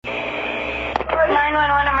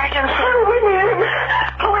911 emergency. We need him.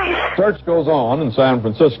 Police. Search goes on in San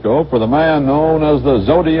Francisco for the man known as the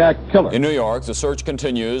Zodiac Killer. In New York, the search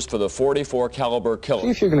continues for the .44 caliber killer. See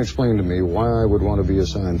if you can explain to me why I would want to be a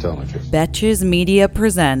Scientologist. Betches Media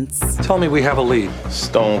presents... Tell me we have a lead.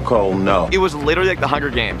 Stone cold no. It was literally like the Hunger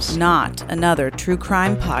Games. Not another true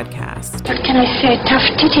crime podcast. What can I say? Tough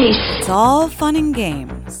titties. It's all fun and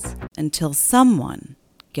games until someone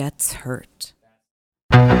gets hurt.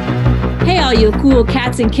 Hey, all you cool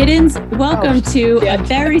cats and kittens. Welcome to a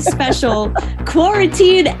very special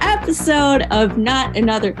quarantine episode of Not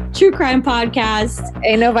Another True Crime Podcast.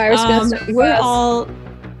 Ain't no virus We're all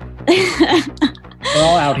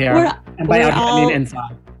out here. And by out here, I mean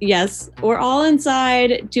inside. Yes, we're all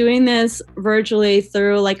inside doing this virtually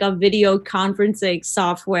through like a video conferencing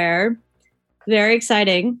software. Very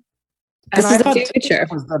exciting. This is the future.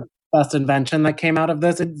 Was the best invention that came out of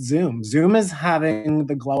this? It's Zoom. Zoom is having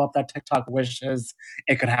the glow up that TikTok wishes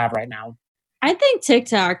it could have right now. I think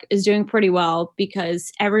TikTok is doing pretty well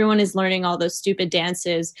because everyone is learning all those stupid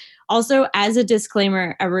dances. Also, as a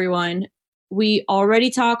disclaimer, everyone, we already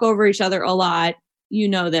talk over each other a lot. You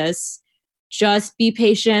know this. Just be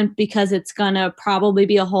patient because it's gonna probably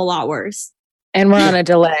be a whole lot worse. And we're on a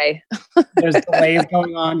delay. There's delays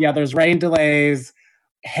going on. Yeah, there's rain delays,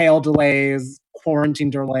 hail delays, quarantine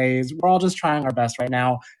delays. We're all just trying our best right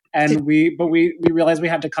now. And we realized we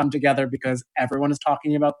had to come together because everyone is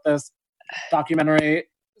talking about this documentary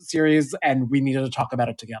series and we needed to talk about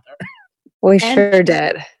it together. We sure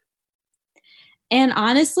did. And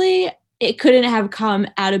honestly, it couldn't have come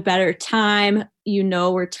at a better time. You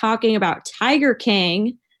know, we're talking about Tiger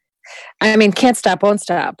King. I mean, can't stop, won't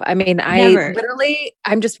stop. I mean, Never.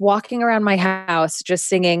 I'm just walking around my house just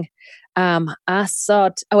singing, I saw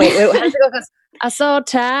how does it go? I saw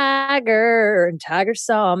Tiger and Tiger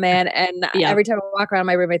saw man. And every time I walk around,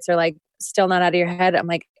 my roommates are like, still not out of your head. I'm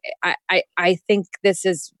like, I think this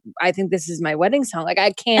is my wedding song. Like,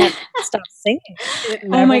 I can't stop singing.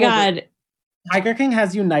 Oh my God. Tiger King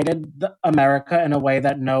has united America in a way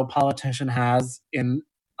that no politician has in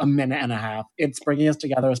a minute and a half. It's bringing us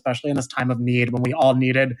together, especially in this time of need when we all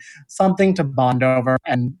needed something to bond over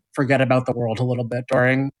and forget about the world a little bit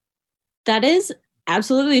during. That is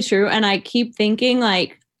absolutely true. And I keep thinking,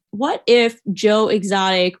 like, what if Joe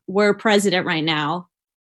Exotic were president right now?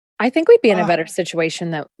 I think we'd be in a better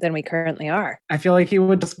situation than we currently are. I feel like he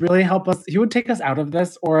would just really help us. He would take us out of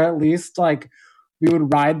this, or at least like we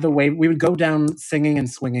would ride the wave. We would go down singing and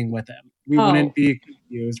swinging with him. We wouldn't be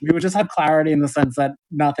confused. We would just have clarity in the sense that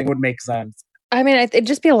nothing would make sense. I mean, it'd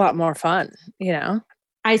just be a lot more fun, you know?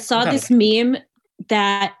 I saw this meme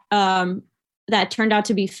that that turned out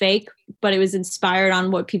to be fake, but it was inspired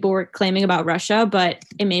on what people were claiming about Russia. But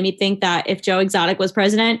it made me think that if Joe Exotic was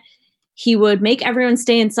president, he would make everyone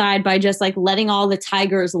stay inside by just like letting all the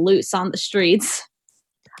tigers loose on the streets.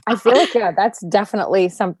 I feel like, that's definitely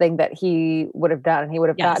something that he would have done. He would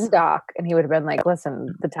have gotten Doc and he would have been like,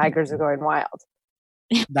 listen, the tigers are going wild.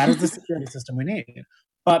 That is the security system we need.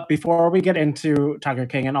 But before we get into Tiger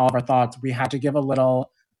King and all of our thoughts, we had to give a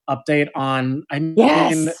little update on,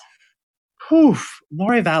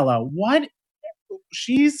 Lori Vallow. What?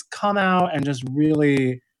 She's come out and just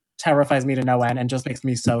really terrifies me to no end and just makes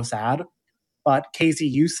me so sad. But Casey,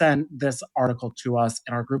 you sent this article to us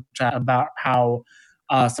in our group chat about how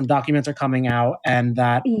some documents are coming out and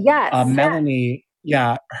that Melanie,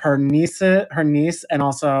 her niece and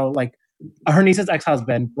also like her niece's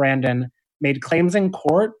ex-husband, Brandon, made claims in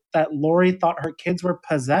court that Lori thought her kids were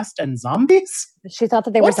possessed and zombies. She thought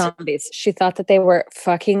that they were zombies. She thought that they were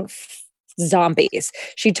fucking zombies.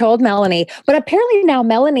 She told Melanie, but apparently now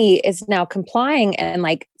Melanie is now complying and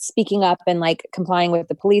like speaking up and like complying with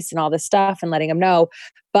the police and all this stuff and letting them know.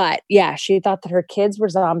 But yeah, she thought that her kids were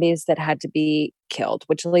zombies that had to be killed,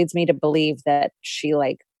 which leads me to believe that she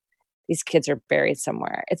these kids are buried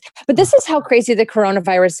somewhere. But this is how crazy the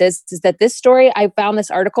coronavirus is that this story, I found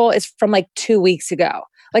this article is from like 2 weeks ago.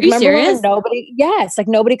 Like, remember when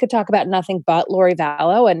nobody could talk about nothing but Lori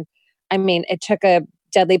Vallow. And I mean, it took a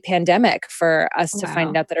deadly pandemic for us to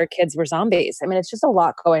find out that our kids were zombies. I mean, it's just a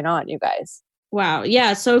lot going on, you guys. Wow.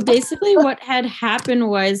 Yeah. So basically what had happened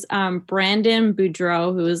was Brandon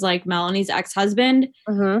Boudreaux, who was like Melanie's ex-husband,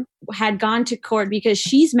 had gone to court because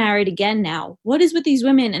she's married again now. What is with these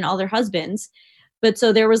women and all their husbands? But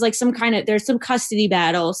so there was like there's some custody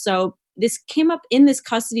battle. So this came up in this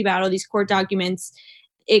custody battle, these court documents.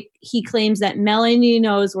 He claims that Melanie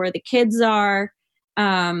knows where the kids are.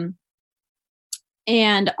 And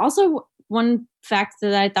also one fact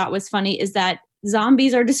that I thought was funny is that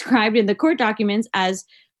zombies are described in the court documents as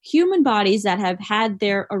human bodies that have had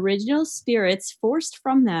their original spirits forced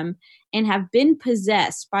from them and have been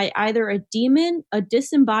possessed by either a demon, a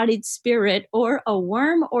disembodied spirit, or a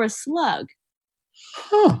worm or a slug.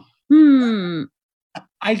 Huh.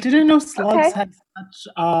 I didn't know slugs had such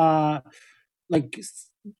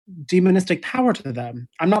demonistic power to them.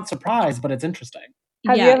 I'm not surprised, but it's interesting.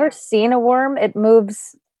 Have you ever seen a worm? It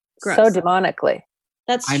moves so demonically.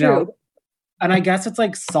 That's I true. know. And I guess it's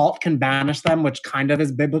like salt can banish them, which kind of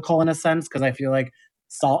is biblical in a sense, because I feel like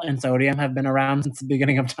salt and sodium have been around since the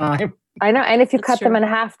beginning of time. I know. And if you cut them in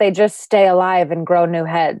half, they just stay alive and grow new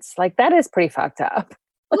heads. Like, that is pretty fucked up.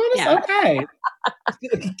 Okay.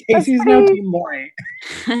 Casey's no Team Maury.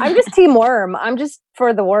 I'm just Team Worm. I'm just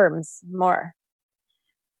for the worms more.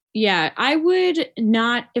 Yeah, I would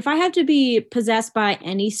not, if I have to be possessed by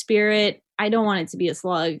any spirit, I don't want it to be a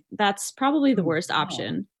slug. That's probably the worst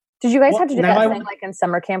option. Did you guys have to do that thing like in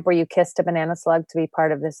summer camp where you kissed a banana slug to be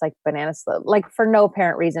part of this like banana slug? Like for no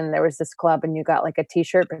apparent reason, there was this club and you got like a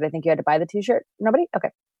t-shirt, but I think you had to buy the t-shirt. Nobody? Okay.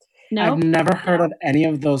 No. I've never heard of any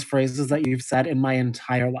of those phrases that you've said in my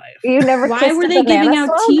entire life. You never Why were they giving out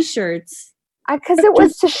t-shirts? Because it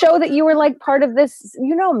was to show that you were like part of this.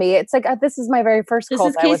 You know me. It's like this is my very first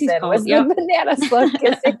cult I was in. Was the banana slug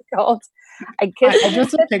kissing cult. I kissed in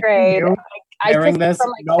just fifth grade. I wearing this,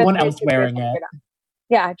 from, like, no one else wearing it.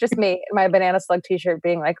 Yeah, just me, my banana slug t-shirt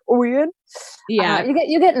being like, weird. Yeah.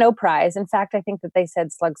 You get no prize. In fact, I think that they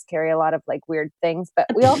said slugs carry a lot of like weird things, but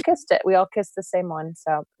we all kissed it. We all kissed the same one.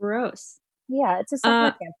 So gross. Yeah, it's a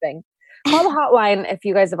summer camp thing. Call the hotline if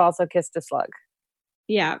you guys have also kissed a slug.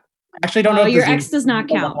 Yeah. I actually don't know. Your ex does not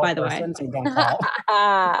count, by the way.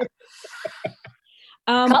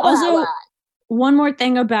 Also, one more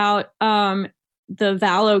thing about the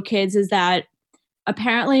Vallow kids is that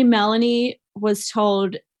apparently Melanie was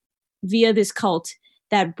told via this cult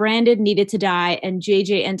that Brandon needed to die and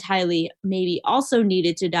JJ and Tylee maybe also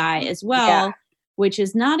needed to die as well, which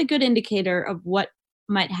is not a good indicator of what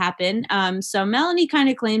might happen. So Melanie kind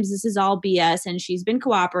of claims this is all BS and she's been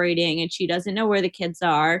cooperating and she doesn't know where the kids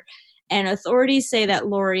are. And authorities say that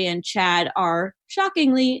Lori and Chad are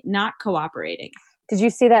shockingly not cooperating. Did you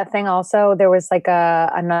see that thing also? There was like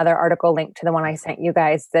another article linked to the one I sent you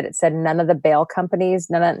guys that it said none of the bail companies,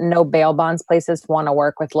 no bail bonds places want to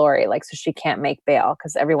work with Lori. Like, so she can't make bail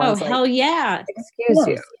because everyone's hell yeah. Excuse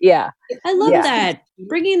you. Yeah. I love that.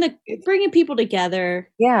 Bringing people together.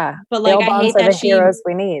 Yeah. But like, bail I hate bonds are that the heroes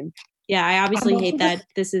we need. Yeah. I obviously hate that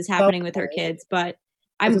this is happening with her kids, but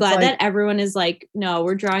I'm glad that everyone is like, no,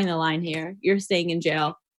 we're drawing the line here. You're staying in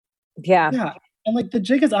jail. Yeah. Yeah. And like the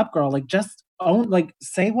jig is up, girl. Like just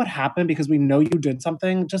say what happened because we know you did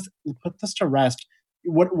something. Just put this to rest.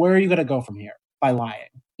 Where are you going to go from here by lying?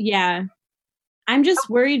 Yeah. I'm just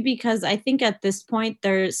worried because I think at this point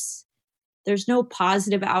there's no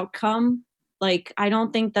positive outcome. Like, I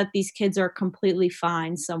don't think that these kids are completely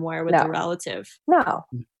fine somewhere with a relative. No.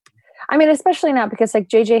 I mean, especially not because like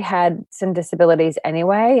JJ had some disabilities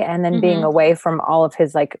anyway, and then being away from all of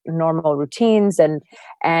his like normal routines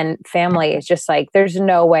and family is just like, there's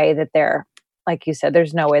no way that they're, like you said,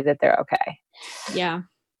 there's no way that they're okay. Yeah.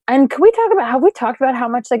 And have we talked about how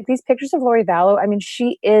much like these pictures of Lori Vallow, I mean,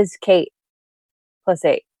 she is Kate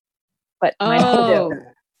 +8, but -2.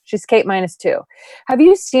 She's Kate -2. Have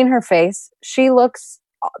you seen her face? She looks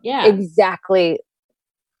exactly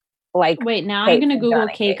like. Wait, now I'm gonna Google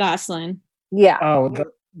Kate Gosselin. Yeah. Oh,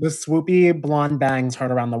 the swoopy blonde bangs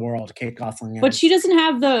heard around the world. Kate Gosselin. But she doesn't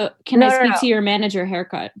have the "Can I speak to your manager"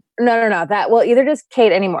 haircut. No. That either does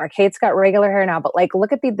Kate anymore. Kate's got regular hair now, but like,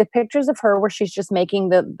 look at the pictures of her where she's just making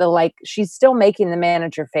the like, she's still making the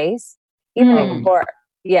manager face even before.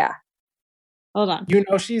 Yeah. Hold on. You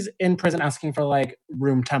know, she's in prison asking for like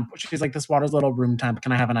room temp. She's like, this water's a little room temp.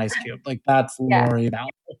 Can I have an ice cube? Like, that's Lori Vallow.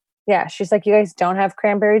 Yeah. She's like, you guys don't have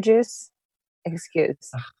cranberry juice? Excuse.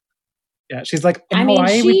 Yeah. She's like, I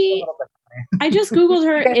just Googled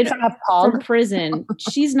her from prison.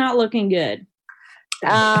 She's not looking good.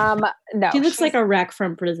 No. She looks like a wreck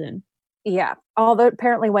from prison. Yeah. Although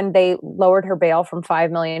apparently when they lowered her bail from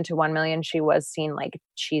 $5 million to $1 million, she was seen like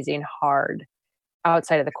cheesing hard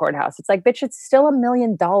outside of the courthouse. It's like, bitch, it's still $1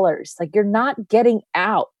 million. Like, you're not getting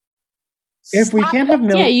out. If we can't have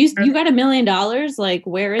millions. Yeah, you got $1 million. Like,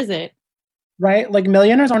 where is it? Right? Like,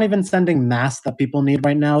 millionaires aren't even sending masks that people need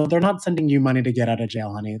right now. They're not sending you money to get out of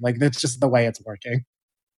jail, honey. Like, that's just the way it's working.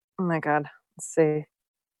 Oh my God. Let's see.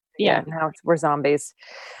 Yeah. Now we're zombies.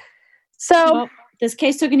 So this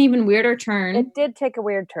case took an even weirder turn. It did take a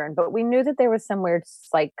weird turn, but we knew that there was some weird,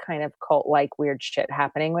 like, kind of cult-like weird shit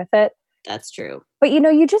happening with it. That's true. But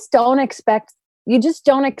you just don't expect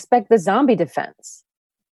the zombie defense.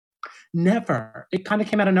 Never. It kind of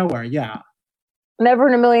came out of nowhere. Yeah. Never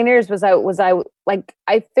in a million years was I like,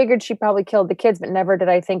 I figured she probably killed the kids, but never did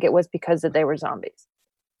I think it was because that they were zombies.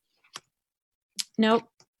 Nope.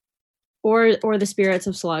 Or the spirits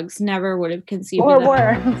of slugs. Never would have conceived Or of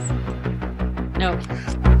that. worms. Nope.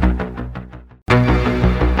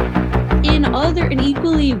 In other and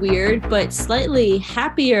equally weird but slightly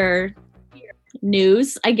happier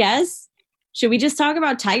news, I guess. Should we just talk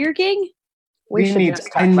about Tiger King? We should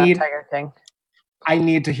just talk about Tiger King. I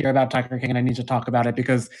need to hear about Tiger King and I need to talk about it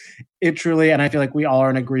because it truly, and I feel like we all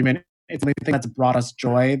are in agreement, it's the only thing that's brought us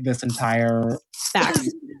joy this entire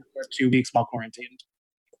 2 weeks while quarantined.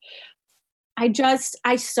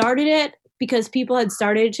 I started it because people had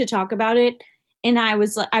started to talk about it, and I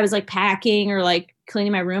was like packing or like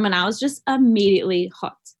cleaning my room, and I was just immediately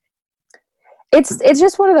hooked. It's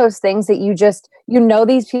just one of those things that you know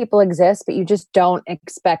these people exist, but you just don't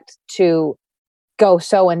expect to go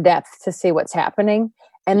so in depth to see what's happening.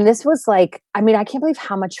 And this was like, I mean, I can't believe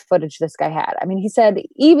how much footage this guy had. I mean, he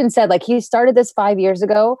even said like he started this 5 years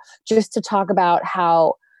ago just to talk about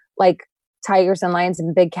how like tigers and lions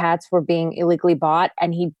and big cats were being illegally bought,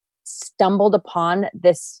 and he stumbled upon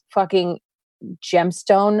this fucking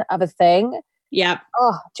gemstone of a thing. Yeah.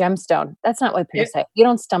 Oh, gemstone. That's not what people say. You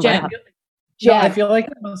don't stumble upon. No, I feel like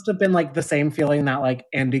it must have been like the same feeling that like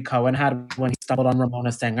Andy Cohen had when he stumbled on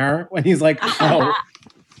Ramona Singer, when he's like, oh,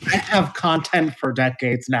 I have content for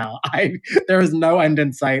decades now. There is no end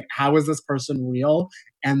in sight. How is this person real?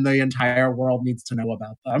 And the entire world needs to know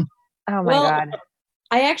about them. Oh my God.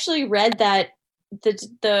 I actually read that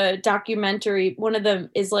the documentary, one of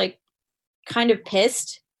them is like kind of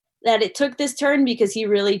pissed that it took this turn because he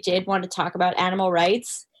really did want to talk about animal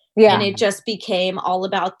rights. Yeah. And it just became all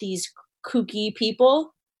about these kooky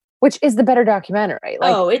people. Which is the better documentary.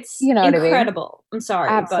 Like, it's incredible. I mean? I'm sorry,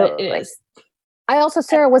 Absolutely. but it is. I also,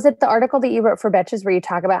 Sarah, was it the article that you wrote for Betches where you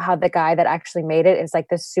talk about how the guy that actually made it is like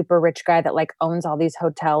this super rich guy that like owns all these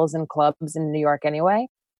hotels and clubs in New York anyway?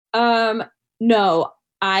 No,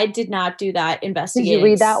 I did not do that investigation. Did you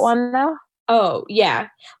read that one though? Oh, yeah.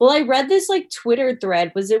 Well, I read this like Twitter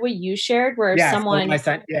thread. Was it what you shared where someone I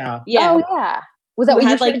sent, yeah. Yeah. Oh, yeah. Was that what you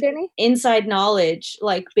had shared, like Danny? inside knowledge,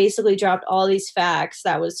 like basically dropped all these facts.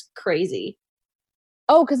 That was crazy.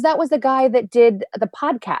 Oh, because that was the guy that did the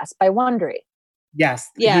podcast by Wondery. Yes.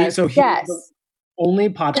 Yeah. He was the only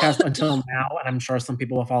podcast until now, and I'm sure some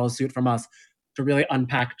people will follow suit from us, to really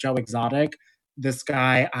unpack Joe Exotic. This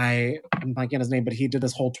guy, I'm blanking on his name, but he did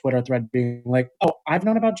this whole Twitter thread being like, oh, I've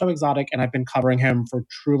known about Joe Exotic and I've been covering him for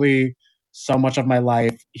truly so much of my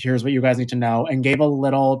life. Here's what you guys need to know. And gave a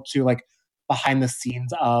little to like behind the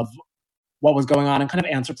scenes of what was going on and kind of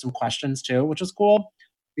answered some questions too, which is cool.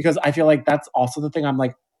 Because I feel like that's also the thing. I'm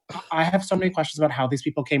like, I have so many questions about how these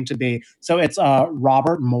people came to be. So it's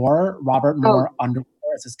Robert Moore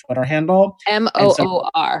underscore is his Twitter handle.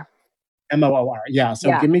 MOOR. MOOR. Yeah.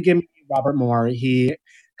 So give me Robert Moore. He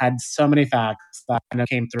had so many facts that kind of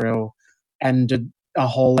came through and did a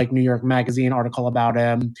whole like New York Magazine article about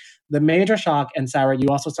him. The major shock, and Sarah, you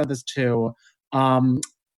also said this too,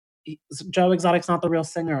 Joe Exotic's not the real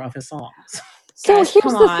singer of his songs. So Guys,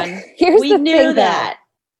 here's we the knew thing, that.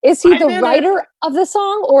 Is he the writer of the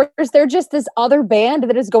song, or is there just this other band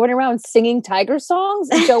that is going around singing Tiger songs?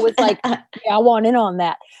 And Joe was like, yeah, I want in on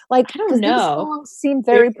that. Like, I don't know. These songs seem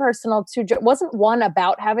very personal to Joe. Wasn't one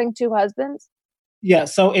about having two husbands? Yeah,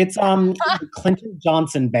 so it's the Clinton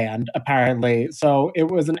Johnson band, apparently. So it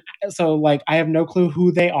was I have no clue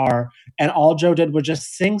who they are. And all Joe did was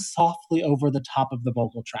just sing softly over the top of the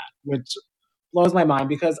vocal track, which blows my mind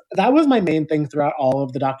because that was my main thing throughout all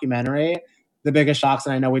of the documentary. The biggest shocks,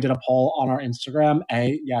 and I know we did a poll on our Instagram.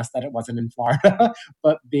 A, yes, that it wasn't in Florida,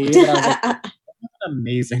 but B, that I was like, an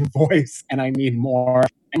amazing voice, and I need more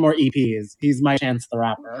EPs. He's my Chance the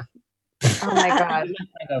Rapper. Oh my God,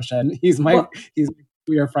 Frank Ocean. He's my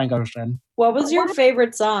queer Frank Ocean. What was your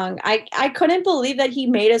favorite song? I couldn't believe that he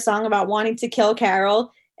made a song about wanting to kill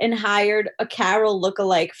Carol and hired a Carol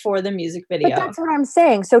lookalike for the music video. But that's what I'm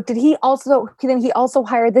saying. So did he also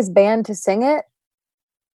hire this band to sing it?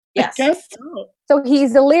 Yes. I guess so. So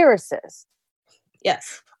he's a lyricist.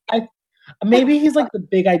 Yes. Maybe he's like the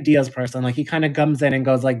big ideas person. Like he kind of comes in and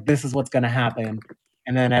goes like, this is what's going to happen.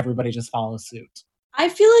 And then everybody just follows suit. I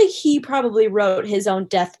feel like he probably wrote his own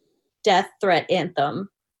death threat anthem.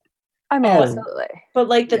 I mean, absolutely. But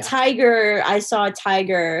like the tiger, I saw a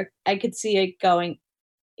tiger. I could see it going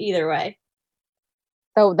either way.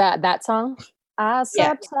 Oh, that song? I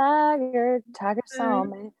saw tiger saw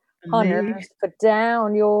me. Hunters, put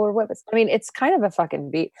down your weapons. I mean, it's kind of a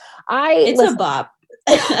fucking beat. It's a bop.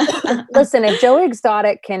 Listen, if Joe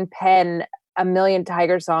Exotic can pen a million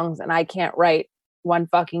Tiger songs and I can't write one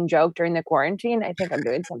fucking joke during the quarantine, I think I'm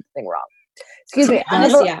doing something wrong. Excuse me.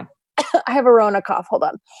 I have a Rona cough. Hold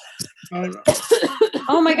on.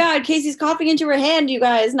 Oh my God, Casey's coughing into her hand, you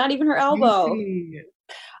guys. Not even her elbow.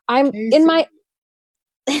 I'm in my.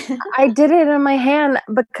 I did it in my hand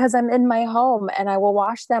because I'm in my home and I will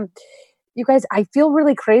wash them. You guys, I feel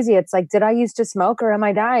really crazy. It's like, did I used to smoke or am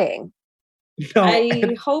I dying? No.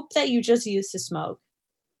 I hope that you just used to smoke.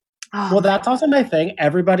 Well, that's also my thing. I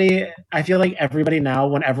feel like everybody now,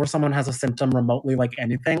 whenever someone has a symptom remotely like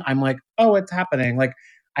anything, I'm like, oh, it's happening. Like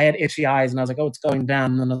I had itchy eyes and I was like, oh, it's going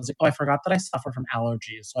down. And then I was like, oh, I forgot that I suffer from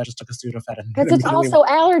allergies. So I just took a Sudafed. Because it's also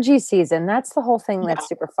allergy season. That's the whole thing that's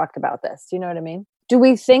super fucked about this. Do you know what I mean? Do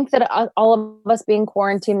we think that all of us being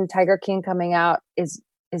quarantined and Tiger King coming out is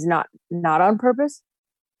not on purpose?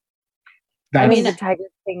 I mean, the Tiger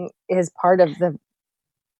King is part of the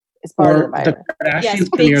virus. Yes,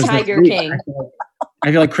 big Tiger King.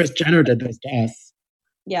 I feel like Kris Jenner did this to us.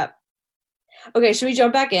 Yep. Okay, should we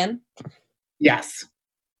jump back in? Yes.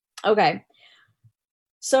 Okay.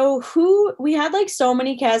 So we had like so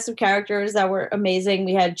many cast of characters that were amazing.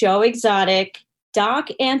 We had Joe Exotic, Doc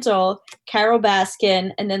Antle, Carol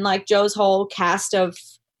Baskin, and then like Joe's whole cast of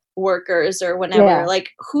workers or whatever. Yeah.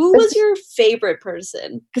 Like, who was your favorite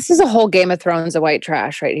person? This is a whole Game of Thrones of white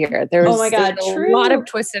trash right here. There's a lot of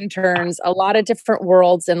twists and turns, a lot of different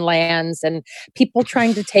worlds and lands and people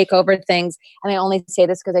trying to take over things. And I only say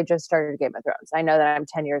this because I just started Game of Thrones. I know that I'm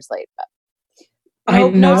 10 years late, but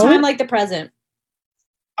no time like the present.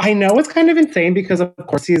 I know it's kind of insane because of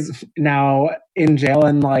course he's now in jail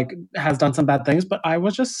and like has done some bad things, but I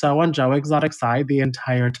was just so on Joe Exotic's side the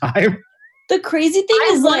entire time. The crazy thing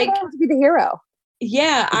is like to be the hero.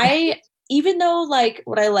 Yeah, even though like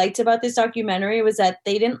what I liked about this documentary was that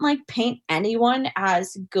they didn't like paint anyone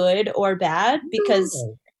as good or bad because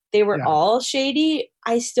they were all shady.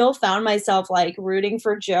 I still found myself like rooting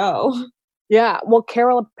for Joe. Yeah, well,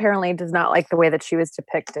 Carol apparently does not like the way that she was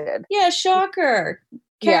depicted. Yeah, shocker.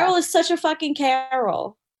 Carol is such a fucking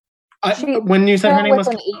Carol. When you said her name was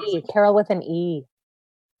Carol with an E.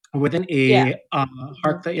 With an E.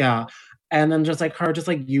 Yeah. And then just like her, just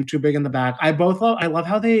like YouTubing in the back. I love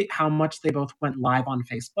how much they both went live on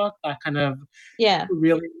Facebook. That kind of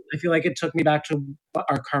really, I feel like it took me back to what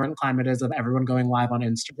our current climate is of everyone going live on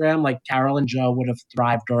Instagram. Like Carol and Joe would have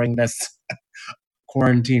thrived during this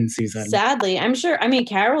quarantine season. Sadly, I'm sure. I mean,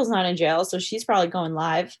 Carol's not in jail, so she's probably going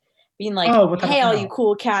live, being like, "Hey, all you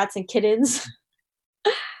cool cats and kittens."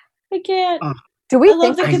 I can't. Do we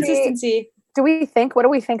love the consistency? What do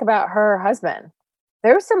we think about her husband?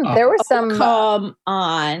 There were some. Come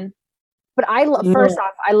on. But first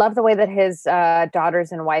off, I love the way that his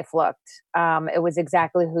daughters and wife looked. It was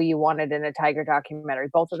exactly who you wanted in a Tiger documentary.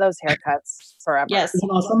 Both of those haircuts forever. Yes. And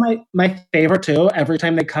also my favorite too. Every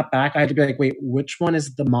time they cut back, I had to be like, wait, which one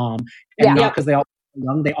is the mom? And not because they all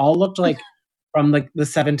young. They all looked like from like the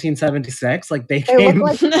 1776. Like they came.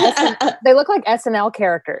 They look like SNL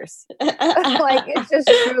characters. Like it's just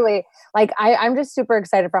truly like I'm just super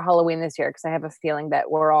excited for Halloween this year because I have a feeling that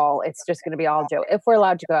it's just going to be all Joe. If we're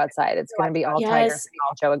allowed to go outside, it's going to be all Tigers and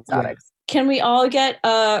all Joe Exotics. Can we all get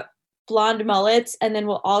blonde mullets and then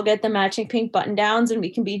we'll all get the matching pink button downs and we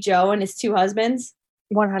can be Joe and his two husbands?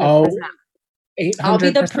 100%. 800%. I'll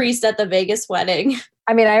be the priest at the Vegas wedding.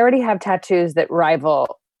 I mean, I already have tattoos that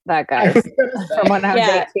rival that guy from when I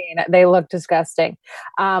was 18. They look disgusting.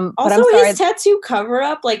 Also, his tattoo cover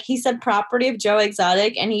up, like he said, property of Joe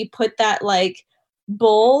Exotic, and he put that like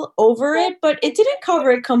bull over it, but it didn't cover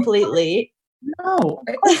it completely. No,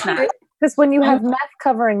 because when you have meth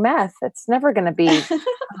covering meth, it's never going to be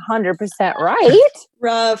 100% right.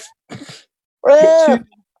 Rough.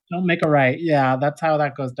 Don't make it right. Yeah, that's how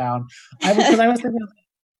that goes down. I was thinking,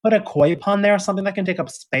 put a koi pond there, something that can take up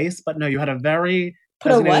space, but no, you had a very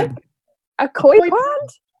Put a what? A koi pond?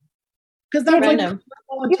 Because that's random.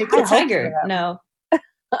 A tiger. No.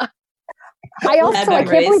 I can't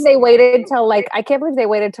believe they waited till like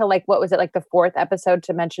what was it, like the 4th episode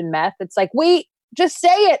to mention meth. It's like, wait, just say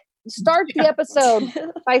it. Start the episode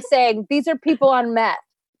by saying these are people on meth.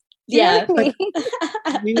 Yeah.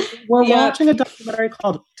 We're watching a documentary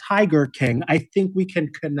called Tiger King. I think we can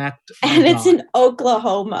connect. And it's in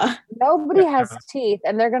Oklahoma. Nobody has teeth,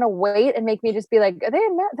 and they're going to wait and make me just be like, are they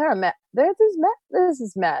in meth? They're on meth. This is meth. This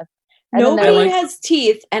is meth. And nobody has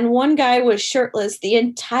teeth, and one guy was shirtless the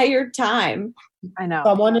entire time. I know.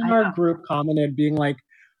 Someone in our group commented being like,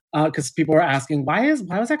 because people were asking why was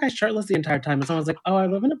that guy shirtless the entire time, and someone was like, oh, I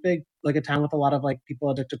live in a town with a lot of like people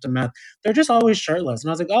addicted to meth. They're just always shirtless. And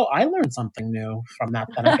I was like, oh, I learned something new from that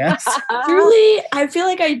then, I guess. Truly, I feel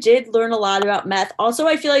like I did learn a lot about meth. Also,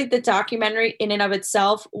 I feel like the documentary in and of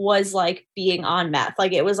itself was like being on meth.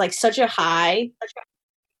 Like it was like such a high.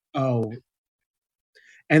 Oh.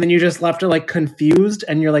 And then you just left her like confused,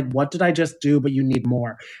 and you're like, what did I just do? But you need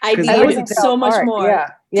more. I needed so much more.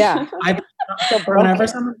 Yeah. Whenever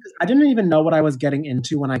I didn't even know what I was getting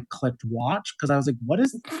into when I clicked watch, because I was like, what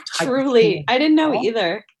is Truly, I didn't know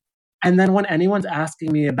either. And then when anyone's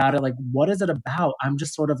asking me about it, like, what is it about? I'm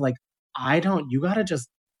just sort of like, you gotta just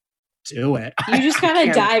do it. You just gotta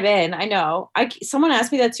dive in. I know. Someone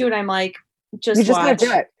asked me that too, and I'm like, you just gotta do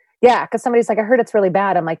it. Yeah, because somebody's like, I heard it's really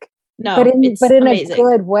bad. I'm like, no, but in amazing. A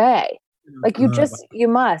good way. Like you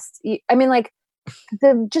must. I mean, like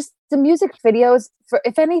the music videos.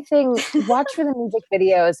 If anything, watch for the music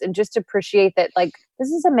videos and just appreciate that. Like this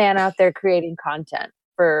is a man out there creating content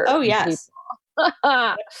for. Oh yes,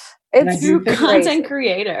 it's true content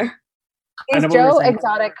creator. He's Joe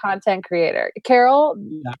Exotic content creator. Carol,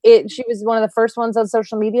 she was one of the first ones on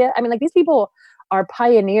social media. I mean, like these people are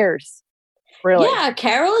pioneers. Really? Yeah,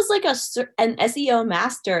 Carol is like an SEO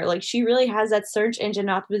master. Like she really has that search engine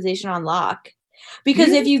optimization on lock. Because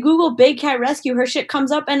if you Google Big Cat Rescue, her shit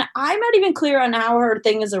comes up, and I'm not even clear on how her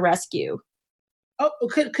thing is a rescue. Oh,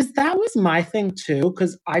 because that was my thing too.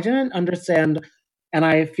 Because I didn't understand, and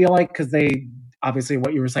I feel like because they obviously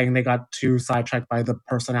what you were saying, they got too sidetracked by the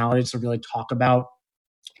personalities to really talk about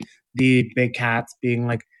the big cats being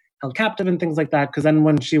like held captive and things like that. Because then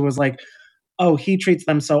when she was like, "Oh, he treats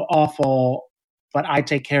them so awful, but I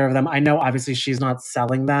take care of them." I know obviously she's not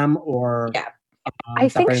selling them or. Yeah. I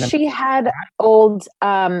think she had old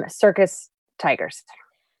circus tigers.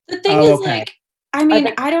 The thing is, like, I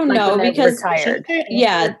mean, I don't know because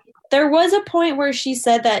there was a point where she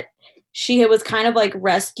said that she was kind of like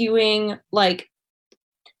rescuing, like,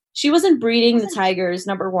 she wasn't breeding the tigers,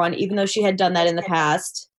 number one, even though she had done that in the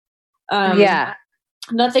past.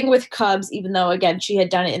 Nothing with cubs, even though, again, she had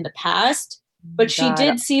done it in the past. But she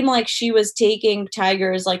did seem like she was taking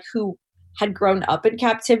tigers, like, who had grown up in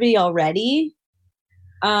captivity already.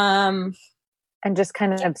 And just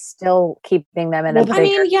kind of still keeping them in a bigger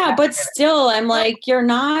captivity. But still, I'm like, you're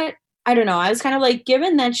not, I don't know. I was kind of like,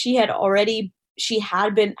 given that she had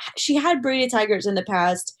breeded tigers in the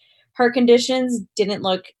past, her conditions didn't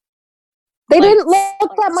look. They didn't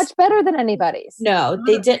look that much better than anybody's. No,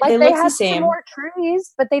 they did. Like they looked had the same. Some more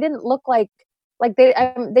trees, but they didn't look like they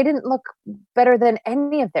didn't look better than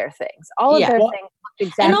any of their things. All of their things looked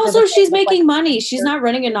exactly. And also, she's making money. She's not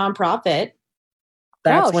running a nonprofit.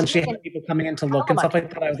 That's when she had people coming in to look and stuff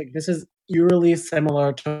like that. I was like, this is eerily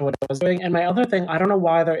similar to what I was doing. And my other thing, I don't know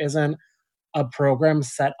why there isn't a program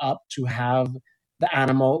set up to have the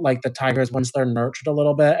animal, like the tigers, once they're nurtured a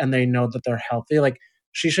little bit and they know that they're healthy, like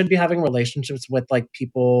she should be having relationships with like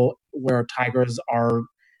people where tigers are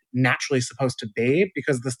naturally supposed to be,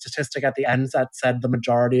 because the statistic at the end that said the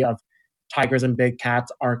majority of tigers and big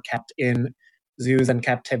cats are kept in zoos and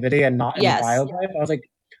captivity and not in wildlife. I was like,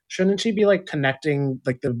 shouldn't she be like connecting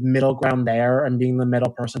like the middle ground there and being the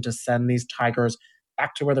middle person to send these tigers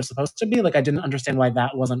back to where they're supposed to be? Like, I didn't understand why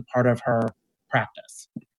that wasn't part of her practice.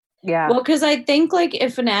 Yeah. Well, because I think like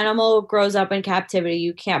if an animal grows up in captivity,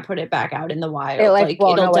 you can't put it back out in the wild.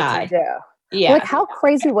 It'll die. Yeah. Like how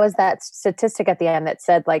crazy was that statistic at the end that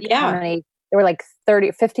said like how many, there were like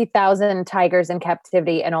 50,000 tigers in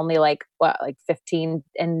captivity and only like 15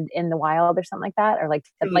 in the wild or something like that? Or like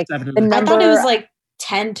the number, I thought it was like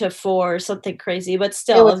 10 to 4 or something crazy, but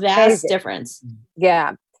still a vast difference.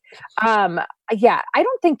 Yeah. I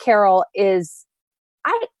don't think Carol is,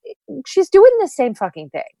 she's doing the same fucking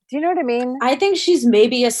thing. Do you know what I mean? I think she's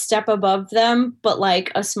maybe a step above them, but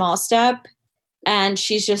like a small step, and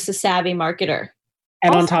she's just a savvy marketer.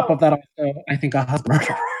 And on top of that, also, I think a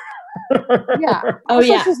murderer. Yeah.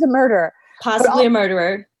 She's a murderer. Possibly a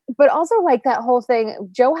murderer. But also, like, that whole thing,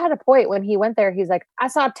 Joe had a point when he went there. He's like, I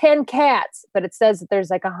saw 10 cats, but it says that there's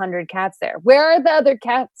like 100 cats there. Where are the other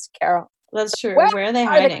cats, Carol? That's true. Where are they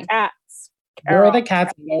hiding? The cats, Carol? Where are the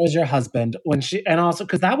cats? Where is your husband? And also,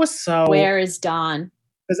 because that was so... Where is Don?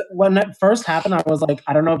 Because when it first happened, I was like,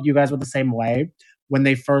 I don't know if you guys were the same way. When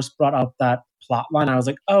they first brought up that plot line, I was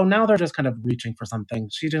like, oh, now they're just kind of reaching for something.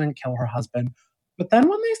 She didn't kill her husband. But then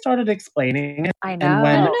when they started explaining it... I know.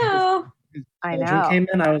 And when children came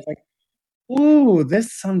in, I was like, ooh,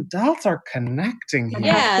 some dots are connecting here.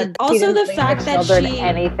 Yeah, also the fact that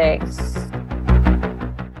anything.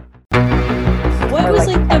 What was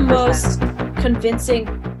like the most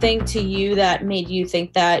convincing thing to you that made you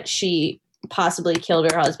think that she possibly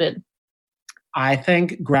killed her husband? I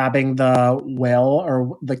think grabbing the will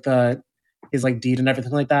or like his like deed and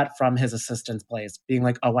everything like that from his assistant's place, being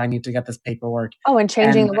like, "Oh, I need to get this paperwork." Oh, and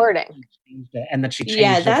changing the wording. And that she changed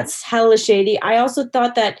Yeah, it. that's hella shady. I also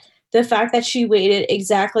thought that the fact that she waited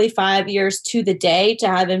exactly 5 years to the day to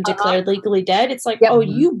have him declared legally dead, it's like, Yep. oh,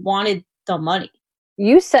 you wanted the money.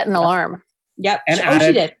 You set an alarm. Yep. And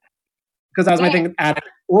she did. Because that was my thing, added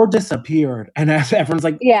or disappeared. And everyone's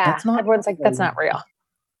like, everyone's like, that's not real.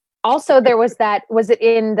 Also, there was it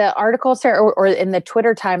in the article, Sarah, or in the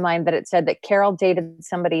Twitter timeline that it said that Carol dated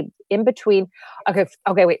somebody in between? Okay,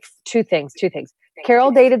 wait, two things.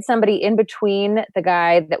 Carol dated somebody in between the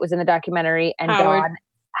guy that was in the documentary and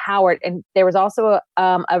Howard. And there was also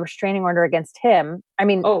a restraining order against him. I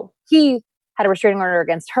mean, he had a restraining order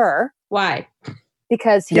against her. Why?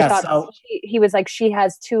 Because he thought he was like, she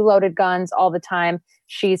has 2 loaded guns all the time.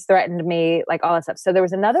 She's threatened me, like all that stuff. So there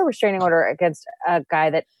was another restraining order against a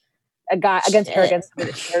guy against her.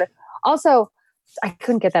 Also, I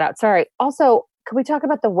couldn't get that out. Sorry. Also, could we talk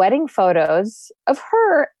about the wedding photos of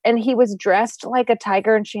her? And he was dressed like a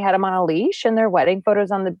tiger and she had him on a leash and their wedding photos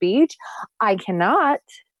on the beach. I cannot.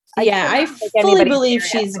 I fully believe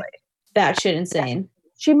she's batshit insane.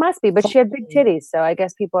 She must be, but she had big titties. So I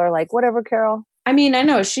guess people are like, whatever, Carol. I mean, I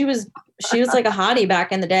know she was like a hottie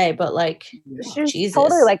back in the day, but like, she's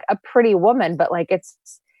totally like a pretty woman, but like, it's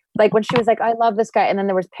like when she was like, I love this guy. And then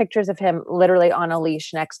there was pictures of him literally on a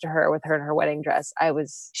leash next to her with her in her wedding dress.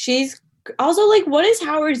 She's also like, what is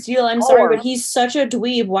Howard's deal? I'm sorry, but he's such a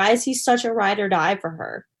dweeb. Why is he such a ride or die for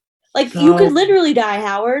her? Like, you could literally die,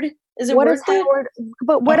 Howard. Is it worth it?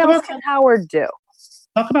 But what else can Howard do?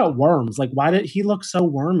 Talk about worms. Like, why did he look so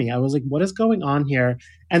wormy? I was like, what is going on here?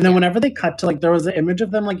 And then whenever they cut to like, there was an image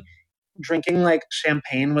of them like drinking like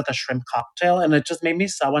champagne with a shrimp cocktail. And it just made me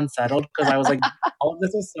so unsettled because I was like, all of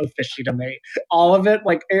this is so fishy to me. All of it,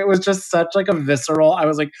 like, it was just such like a visceral. I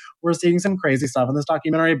was like, we're seeing some crazy stuff in this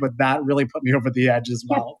documentary, but that really put me over the edge as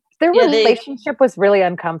well. Their relationship was really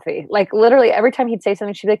uncomfy. Like literally every time he'd say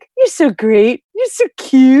something, she'd be like, "You're so great. You're so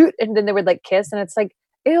cute." And then they would like kiss. And it's like,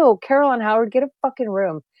 ew, Carol and Howard, get a fucking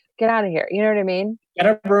room. Get out of here. You know what I mean? Get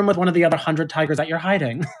a room with one of the other 100 tigers that you're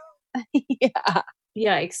hiding. Yeah.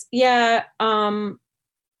 Yikes. Yeah.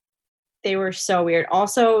 They were so weird.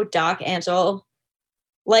 Also, Doc Antle,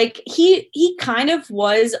 like he kind of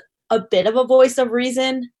was a bit of a voice of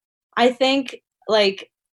reason, I think.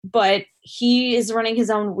 Like, but he is running his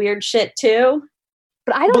own weird shit too.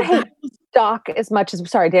 But I don't hate Doc as much as,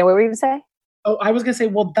 sorry, Dan, what were you going to say? Oh, I was going to say,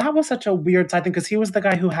 well, that was such a weird side thing because he was the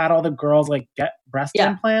guy who had all the girls like get breast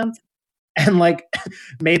implants and like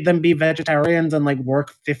made them be vegetarians and like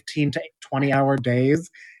work 15 to 20 hour days.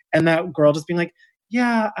 And that girl just being like,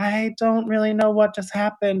 yeah, I don't really know what just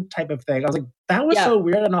happened type of thing. I was like, that was so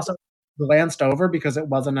weird and also glanced over because it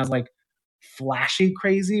wasn't as like flashy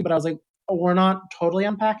crazy, but I was like, oh, we're not totally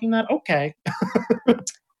unpacking that? Okay.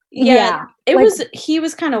 He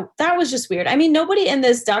was kind of, that was just weird. I mean, nobody in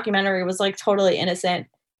this documentary was like totally innocent,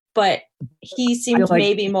 but he seemed like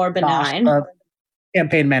maybe more benign.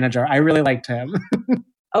 Campaign manager. I really liked him.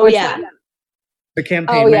 Oh, yeah. The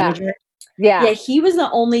campaign manager. Yeah. Yeah, he was the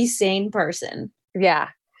only sane person. Yeah.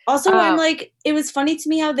 Also, I'm like, it was funny to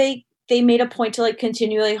me how they made a point to like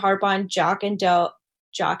continually harp on Doc and Joe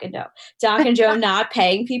not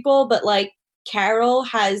paying people, but like Carol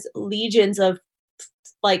has legions of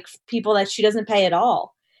like people that she doesn't pay at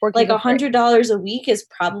all. Like $100 a week is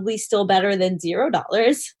probably still better than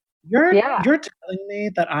 $0. You're telling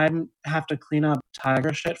me that I have to clean up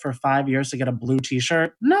tiger shit for 5 years to get a blue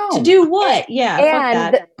t-shirt? No. To do what? Yeah.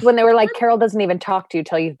 And fuck that. When they were like, Carol doesn't even talk to you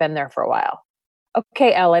till you've been there for a while.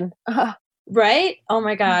 Okay, Ellen. Right? Oh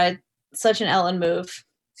my God. Such an Ellen move.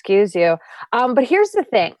 Excuse you. But here's the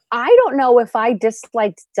thing. I don't know if I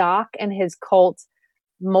disliked Doc and his cult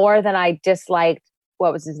more than I disliked,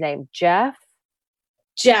 what was his name? Jeff?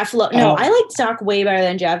 No, I like Doc way better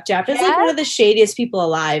than Jeff. Jeff is like one of the shadiest people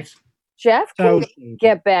alive. Jeff can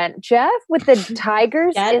get bent. Jeff with the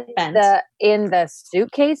tigers in the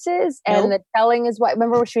suitcases and the telling his wife.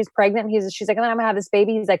 Remember when she was pregnant? She's like, I'm gonna have this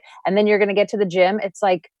baby. He's like, and then you're gonna get to the gym. It's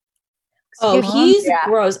like, he's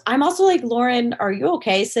gross. I'm also like, Lauren, are you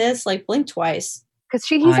okay, sis? Like, blink twice. Because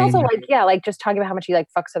he's also like just talking about how much he like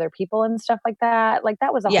fucks other people and stuff like that. Like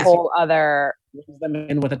that was a whole other. Them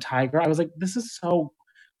in with a tiger. I was like, this is so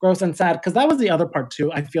gross and sad. Because that was the other part too.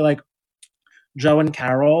 I feel like Joe and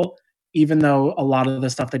Carol, even though a lot of the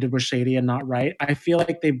stuff they did was shady and not right, I feel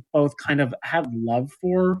like they both kind of had love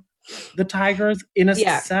for the tigers in a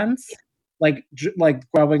sense. Like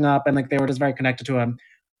growing up and like they were just very connected to him.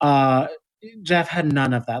 Jeff had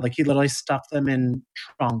none of that. Like, he literally stuffed them in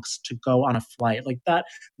trunks to go on a flight. Like, that,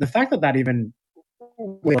 the fact that even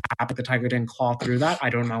would happen, the tiger didn't claw through that, I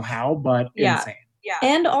don't know how, but insane. Yeah.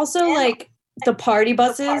 And also, like, the party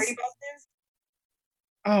buses.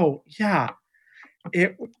 Oh, yeah.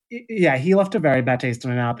 He left a very bad taste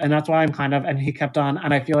in my mouth. And that's why I'm kind of, and he kept on,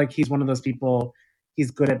 and I feel like he's one of those people, he's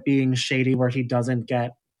good at being shady where he doesn't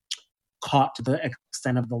get caught to the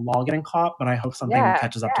extent of the law getting caught, but I hope something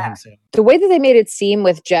catches up to him soon. The way that they made it seem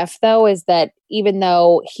with Jeff, though, is that even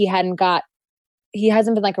though he hasn't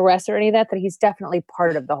been like arrested or any of that he's definitely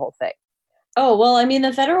part of the whole thing. Oh, well, I mean,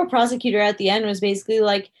 the federal prosecutor at the end was basically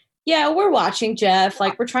like, yeah, we're watching Jeff,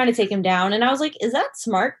 like, we're trying to take him down. And I was like, is that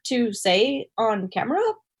smart to say on camera?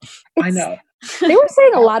 I know. They were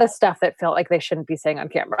saying a lot of stuff that felt like they shouldn't be saying on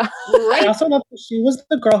camera. Right. I also love that she was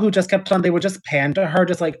the girl who just kept on, they would just pan to her,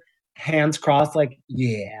 just like hands crossed, like,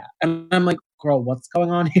 yeah. And I'm like, girl, what's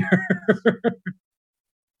going on here?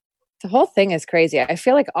 The whole thing is crazy. I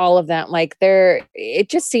feel like all of that, like, it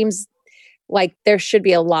just seems like there should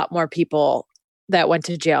be a lot more people that went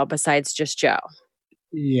to jail besides just Joe.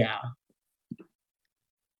 Yeah.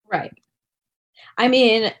 Right. I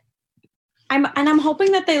mean, I'm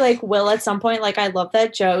hoping that they like will at some point. Like, I love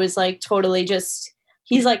that Joe is like totally just,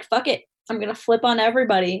 he's like, fuck it, I'm gonna flip on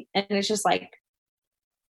everybody, and it's just like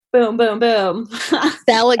boom, boom, boom.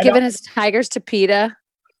 Stella giving his tigers to PETA.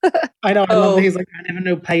 I know. I love that he's like, I never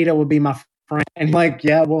knew PETA would be my friend. And like,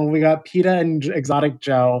 yeah, well, we got PETA and Exotic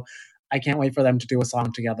Joe. I can't wait for them to do a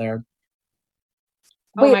song together.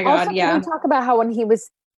 Oh my God, also, can we talk about how when he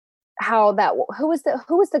was, who was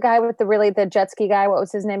the guy with the jet ski guy? What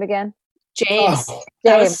was his name again? James.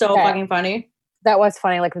 That was so fucking funny. That was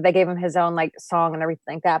funny. Like, they gave him his own like song and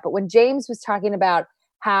everything like that. But when James was talking about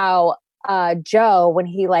how Joe, when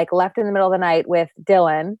he like left in the middle of the night with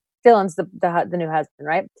Dylan's the new husband,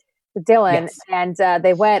 right? With Dylan, yes. And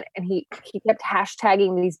they went and he kept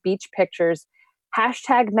hashtagging these beach pictures,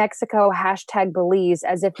 hashtag Mexico, hashtag Belize,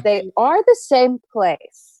 as if they are the same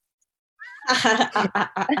place. They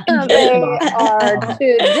are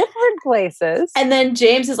two different places. And then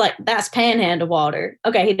James is like, that's Panhandle water.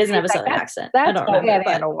 Okay, he doesn't have a southern accent. That's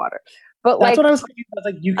Panhandle water. But that's like, what I was thinking.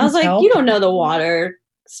 I was like, you don't know the water.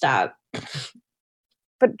 Stop.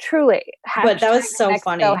 But truly, but that was so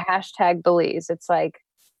Mexico, funny. Hashtag Belize. It's like,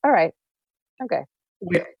 all right, okay.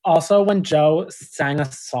 Also, when Joe sang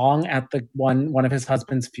a song at the one of his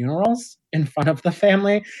husband's funerals in front of the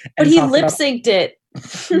family, but he lip synced it.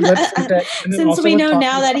 Since we know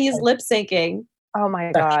now that he's lip syncing. Oh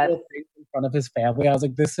my God! In front of his family, I was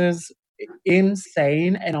like, this is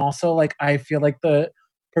insane. And also, like, I feel like the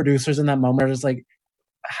producers in that moment are just like,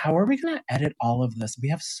 how are we going to edit all of this? We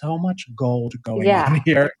have so much gold going on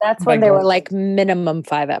here. That's when they were like minimum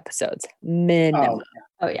 5 episodes. Minimum.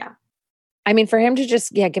 Oh yeah. I mean, for him to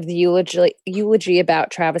just give the eulogy about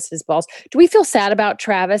Travis's balls. Do we feel sad about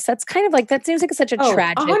Travis? That's kind of like, that seems like such a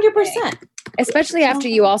tragic 100%. Especially after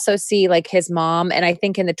you also see like his mom. And I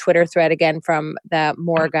think in the Twitter thread again from the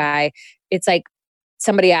Moore guy, it's like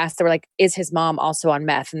somebody asked, they were like, is his mom also on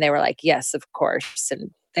meth? And they were like, yes, of course. And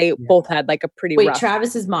they both had like a pretty rough.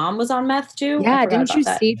 Travis's mom was on meth too? Yeah, didn't you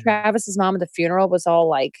see Travis's mom at the funeral was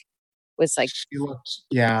she looked,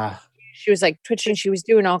 yeah. She was like twitching. She was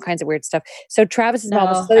doing all kinds of weird stuff. So Travis's mom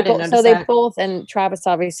was, they both, and Travis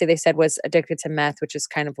obviously they said was addicted to meth, which is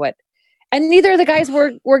kind of what, and neither of the guys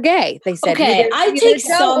were gay. They said, okay, I take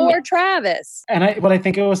some or Travis. And I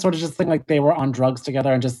think it was sort of just like they were on drugs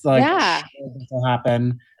together and just like, this will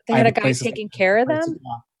happen. They had a guy taking care of them.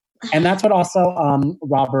 And that's what also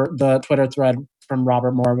Robert, the Twitter thread from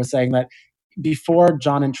Robert Moore was saying that before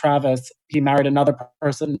John and Travis, he married another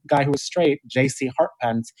guy who was straight, J.C.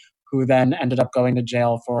 Hartpence, who then ended up going to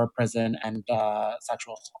jail for prison and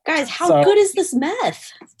sexual assault. Guys, how good is this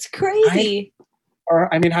meth? It's crazy.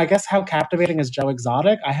 I guess how captivating is Joe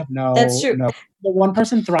Exotic? I have no... That's true. No. The one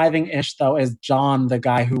person thriving-ish, though, is John, the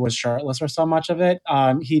guy who was shirtless for so much of it.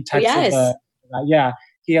 He texted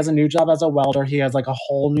he has a new job as a welder. He has like a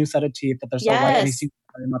whole new set of teeth that they're so white, and he seems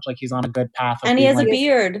very much like he's on a good path. And he has a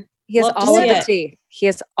beard. He has all of the teeth. He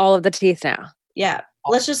has all of the teeth now. Yeah.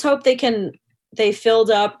 Let's just hope they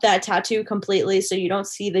filled up that tattoo completely so you don't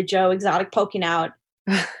see the Joe Exotic poking out.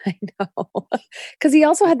 I know. Because he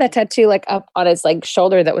also had that tattoo like up on his like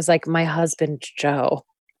shoulder that was like, my husband, Joe.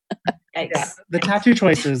 Yeah, the tattoo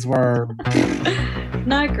choices were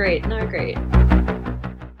not great.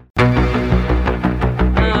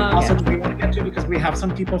 Also, do we want to get to, because we have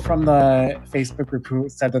some people from the Facebook group who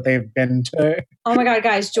said that they've been to... Oh my God,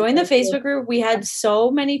 guys, join the Facebook group. We had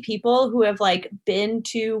so many people who have like been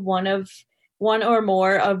to one or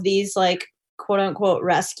more of these like quote unquote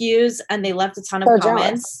rescues, and they left a ton So of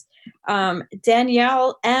comments.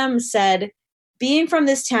 Danielle M said, being from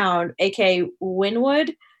this town, aka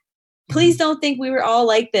Wynwood, please don't think we were all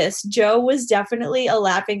like this. Joe was definitely a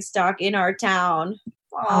laughingstock in our town.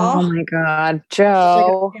 Aww. Oh my God,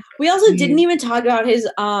 Joe. We also didn't even talk about his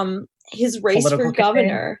race Political for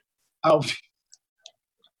governor. Oh,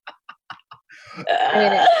 I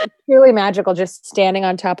mean, it's truly magical just standing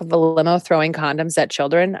on top of a limo throwing condoms at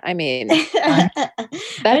children. I mean,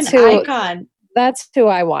 that's An icon. That's who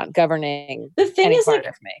I want governing. The thing any is, part like,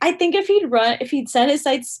 of me. I think if he'd set his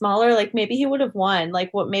sights smaller, like maybe he would have won. Like,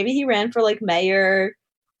 maybe he ran for like mayor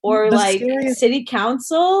or The like scariest- city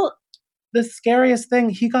council. the scariest thing,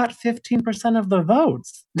 he got 15% of the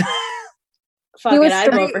votes. Fuck it,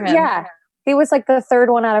 I'd vote for him. Yeah, he was like the third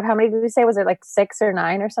one out of how many did we say? Was it like 6 or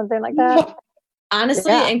 9 or something like that?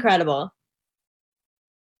 Honestly, Yeah. incredible.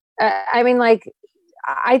 I mean, like,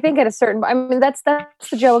 I think at a certain, I mean, that's the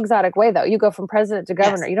Joe Exotic way, though. You go from president to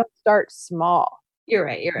governor. Yes. You don't start small. You're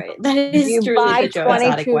right. That is You truly buy the Joe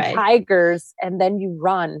Exotic 22 way. tigers and then you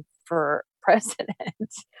run for president.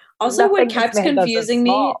 Also, what Nothing kept this man does is confusing me.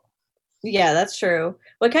 small. Yeah, that's true.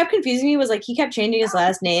 What kept confusing me was like he kept changing his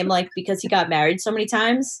last name, like because he got married so many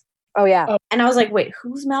times. Oh yeah. And I was like, wait,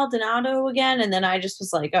 who's Maldonado again? And then I just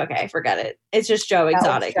was like, okay, forget it. It's just Joe That was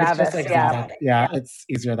Exotic. Travis. It's just yeah. exotic. Yeah, it's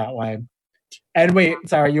easier that way. And wait,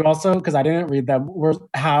 Sarah, you also, because I didn't read them,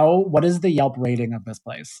 what is the Yelp rating of this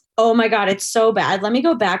place? Oh my God, it's so bad. Let me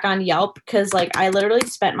go back on Yelp because like I literally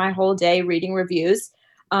spent my whole day reading reviews.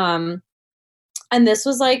 And this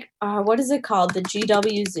was like, what is it called? The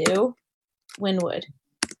GW Zoo, Wynwood.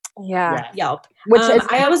 Yeah. Yelp. Which is,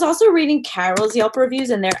 I was also reading Carol's Yelp reviews,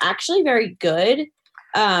 and they're actually very good.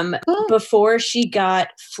 Before she got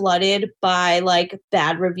flooded by like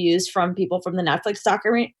bad reviews from people from the Netflix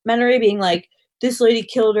documentary being like, this lady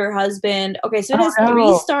killed her husband. Okay, so it has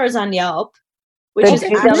 3 stars on Yelp, which The is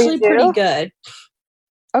GW actually pretty Zoo? good.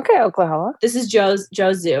 okay, Oklahoma. This is Joe's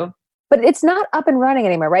Zoo. But it's not up and running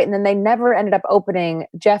anymore, right? And then they never ended up opening,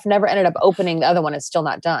 Jeff never ended up opening, the other one is still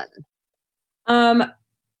not done.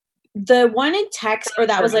 The one in Texas, or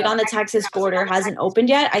that was like on the Texas border, hasn't opened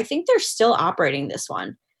yet. I think they're still operating this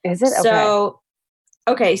one. Is it?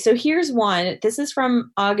 Okay, so here's one. This is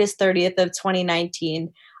from August 30th of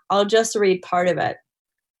 2019. I'll just read part of it.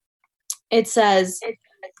 It says,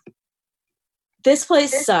 this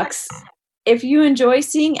place sucks. If you enjoy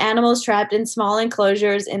seeing animals trapped in small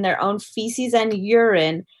enclosures in their own feces and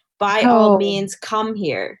urine, by all means, come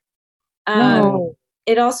here.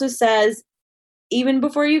 It also says, even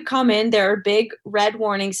before you come in, there are big red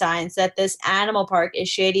warning signs that this animal park is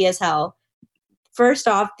shady as hell. First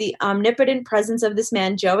off, the omnipotent presence of this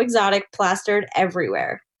man, Joe Exotic, plastered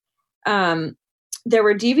everywhere. There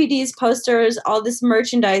were DVDs, posters, all this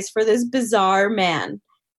merchandise for this bizarre man.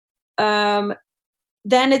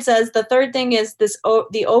 Then it says the third thing is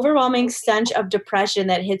the overwhelming stench of depression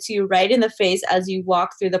that hits you right in the face as you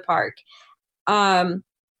walk through the park. And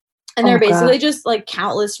there are basically just like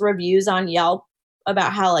countless reviews on Yelp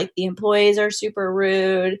about how like the employees are super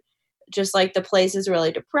rude, just like the place is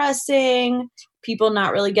really depressing, people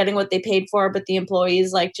not really getting what they paid for, but the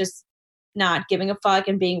employees like just not giving a fuck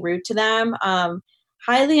and being rude to them.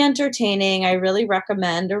 Highly entertaining. I really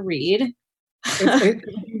recommend a read. If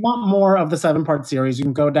you want more of the 7-part series, you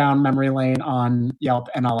can go down memory lane on Yelp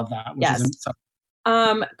and all of that. Which Yes.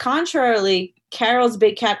 Isn't Contrarily, Carol's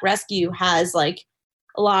Big Cat Rescue has like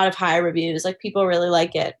a lot of high reviews. Like people really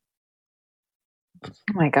like it. Oh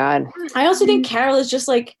my God. I also think Carol is just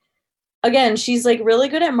like, again, she's like really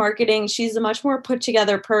good at marketing. She's a much more put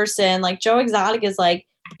together person. Like Joe Exotic is like,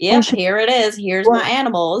 yep, here it is. Here's my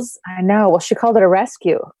animals. I know. Well, she called it a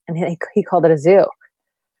rescue and he called it a zoo.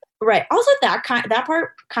 Right. Also, that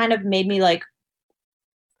part kind of made me like,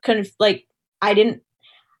 I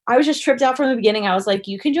was just tripped out from the beginning. I was like,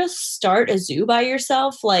 you can just start a zoo by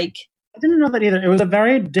yourself. Like, I didn't know that either. It was a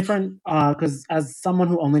very different, because as someone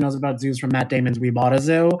who only knows about zoos from Matt Damon's We Bought a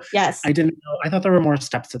Zoo, yes. I didn't know. I thought there were more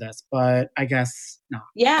steps to this, but I guess no.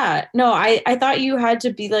 Yeah. No, I thought you had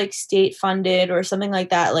to be like state funded or something like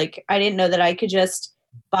that. Like, I didn't know that I could just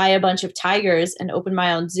buy a bunch of tigers and open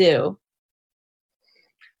my own zoo.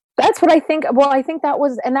 That's what I think. Well, I think that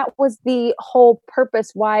was the whole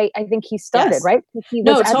purpose why I think he started, Yes. right? He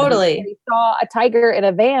was totally. He saw a tiger in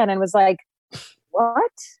a van and was like,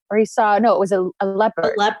 what? Or he saw, no, it was a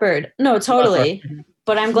leopard. A leopard. No, totally.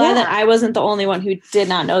 But I'm glad that I wasn't the only one who did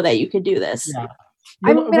not know that you could do this. Yeah.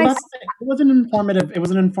 I mean, it was an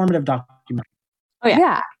informative documentary. Oh, yeah.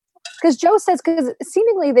 Yeah. Because Joe says, because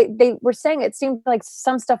seemingly they were saying it seemed like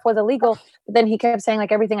some stuff was illegal, but then he kept saying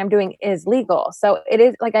like everything I'm doing is legal. So it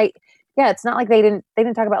is like Yeah, it's not like they didn't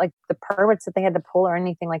talk about like the permits that they had to pull or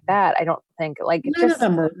anything like that. I don't think like it None of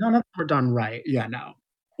them were done right. Yeah, no.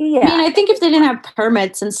 Yeah. I mean, I think if they didn't have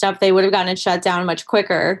permits and stuff, they would have gotten it shut down much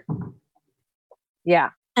quicker. Yeah.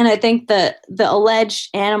 And I think the alleged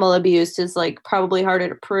animal abuse is like probably harder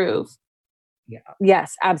to prove. Yeah.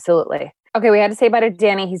 Yes, absolutely. Okay, we had to say bye to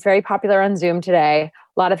Danny. He's very popular on Zoom today.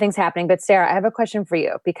 A lot of things happening. But Sarah, I have a question for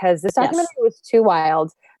you because this documentary was too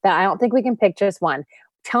wild that I don't think we can pick just one.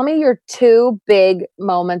 Tell me your two big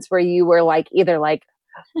moments where you were like either like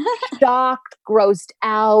shocked, grossed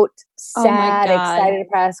out, sad, excited,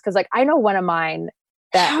 depressed. Because like I know one of mine.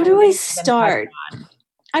 How do I start?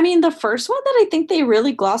 I mean, the first one that I think they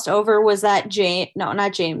really glossed over was that Josh,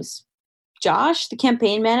 the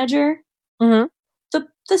campaign manager. Mm-hmm.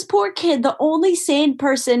 This poor kid, the only sane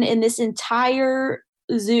person in this entire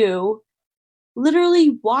zoo,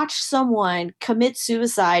 literally watched someone commit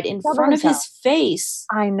suicide in front of his face.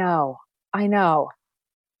 I know.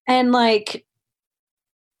 And like,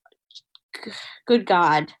 good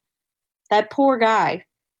God, that poor guy.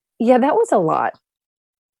 Yeah, that was a lot.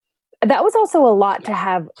 That was also a lot to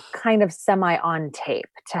have kind of semi on tape,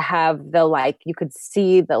 to have the like, you could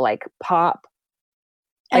see the like pop.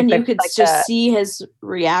 And you could just see his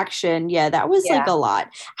reaction. Yeah, that was like a lot.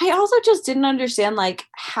 I also just didn't understand like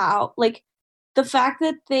how, like the fact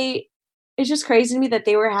that it's just crazy to me that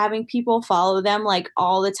they were having people follow them like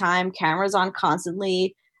all the time, cameras on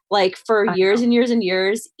constantly, like for years and years and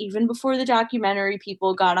years, even before the documentary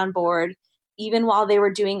people got on board, even while they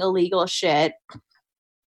were doing illegal shit.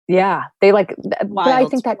 Yeah, they like, but I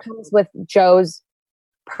think that comes with Joe's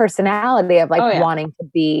personality of like wanting to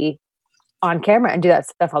be on camera and do that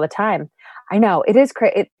stuff all the time. I know it is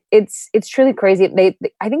crazy. It's truly crazy.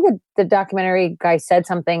 I think that the documentary guy said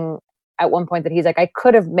something at one point that he's like, I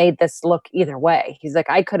could have made this look either way. He's like,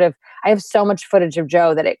 I have so much footage of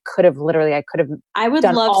Joe that it could have literally, I would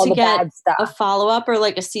love to get a follow-up or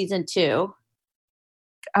like a season 2.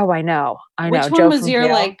 Oh, I know. Which one was your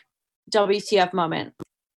like WTF moment?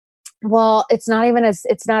 Well, it's not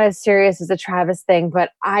as serious as the Travis thing, but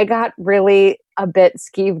I got really a bit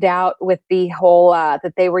skeeved out with the whole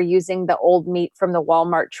that they were using the old meat from the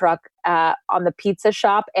Walmart truck on the pizza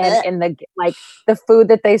shop and in the like the food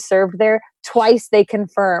that they served there. Twice they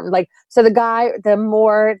confirmed, like, so the guy, the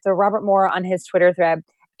Robert Moore on his Twitter thread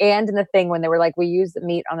and in the thing when they were like, we use the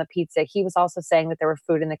meat on the pizza, he was also saying that there were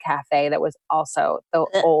food in the cafe that was also the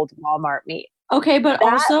old Walmart meat. Okay, but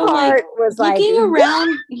that also like looking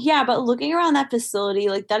around, but looking around that facility,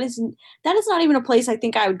 like that is not even a place I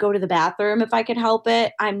think I would go to the bathroom if I could help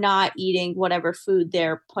it. I'm not eating whatever food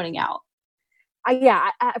they're putting out.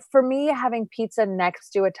 For me, having pizza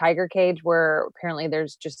next to a tiger cage where apparently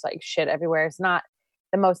there's just like shit everywhere is not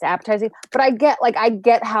the most appetizing. But I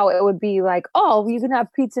get how it would be like, oh, you can have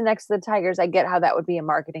pizza next to the tigers. I get how that would be a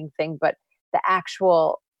marketing thing, but the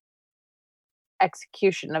actual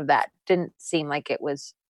execution of that didn't seem like it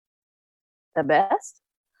was the best.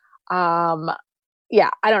 I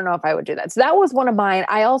don't know if I would do that. So that was one of mine.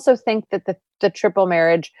 I also think that the triple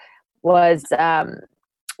marriage was an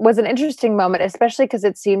interesting moment, especially because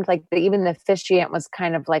it seemed like even the officiant was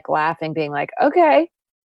kind of like laughing, being like, okay,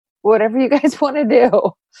 whatever you guys want to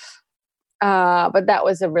do. But that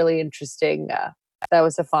was a really interesting, that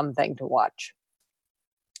was a fun thing to watch.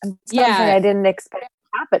 And something I didn't expect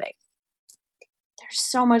happening. There's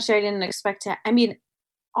so much I didn't expect to. I mean,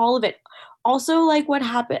 all of it. Also, like what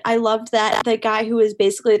happened. I loved that the guy who is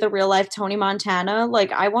basically the real life Tony Montana.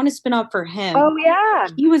 Like, I want to spin up for him. Oh yeah,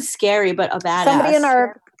 he was scary, but a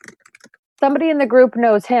badass. Somebody in the group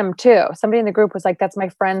knows him too. Somebody in the group was like, "That's my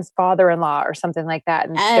friend's father-in-law" or something like that,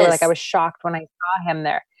 and they were like, "I was shocked when I saw him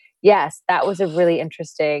there." Yes, that was a really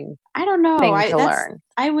interesting. I don't know. Thing to learn.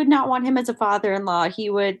 I would not want him as a father-in-law. He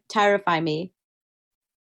would terrify me.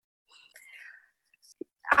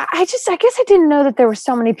 I guess I didn't know that there were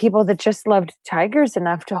so many people that just loved tigers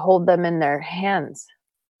enough to hold them in their hands.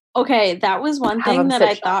 Okay, that was one thing that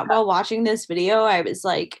I thought while watching this video. I was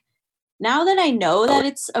like, now that I know that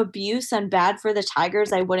it's abuse and bad for the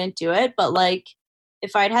tigers, I wouldn't do it. But like,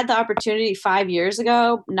 if I'd had the opportunity 5 years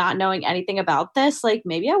ago, not knowing anything about this, like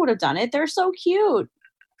maybe I would have done it. They're so cute.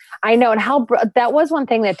 I know. And that was one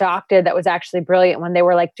thing that Doc did that was actually brilliant when they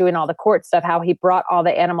were like doing all the court stuff, how he brought all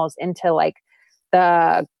the animals into like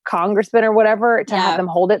the congressman or whatever to have them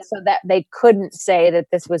hold it so that they couldn't say that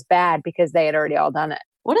this was bad because they had already all done it.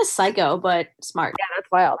 What a psycho, but smart. Yeah,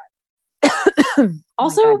 that's wild.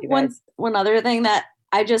 Also, one other thing that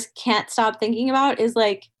I just can't stop thinking about is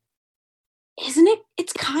like, isn't it?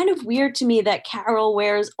 It's kind of weird to me that Carol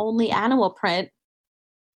wears only animal print.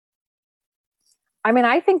 I mean,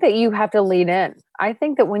 I think that you have to lean in. I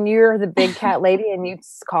think that when you're the big cat lady and you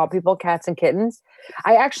call people cats and kittens,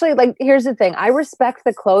 I actually like, here's the thing. I respect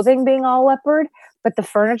the clothing being all leopard, but the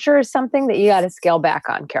furniture is something that you got to scale back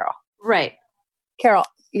on, Carol. Right. Carol,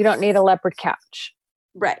 you don't need a leopard couch.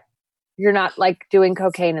 Right. You're not like doing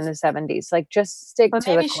cocaine in the 70s. Like just stick but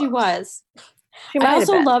to maybe the she was. I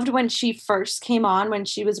also loved when she first came on, when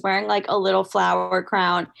she was wearing like a little flower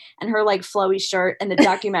crown and her like flowy shirt in the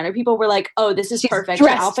documentary. People were like, oh, this is perfect. Her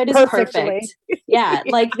outfit is perfect. Yeah.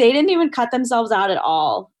 Like they didn't even cut themselves out at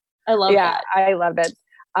all. I love that. I love it.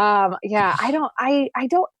 Yeah, I don't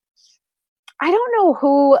know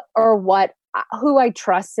who or what, who I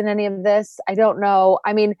trust in any of this. I don't know.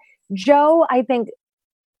 I mean, Joe, I think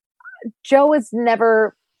Joe has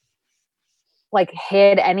never like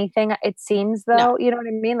hid anything. It seems though, you know what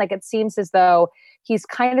I mean? Like it seems as though he's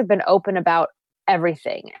kind of been open about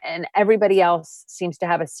everything and everybody else seems to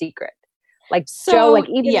have a secret. Like Joe, like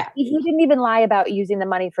even he didn't even lie about using the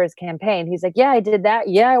money for his campaign. He's like, yeah, I did that.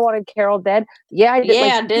 Yeah, I wanted Carol dead. Yeah, I did.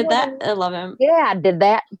 Yeah, I did that. I love him. Yeah, I did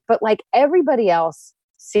that. But like everybody else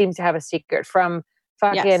seems to have a secret, from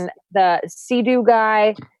fucking the Sea-Doo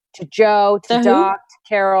guy to Joe to Doc to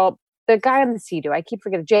Carol. The guy on the Sea-Doo, I keep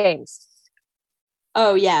forgetting, James.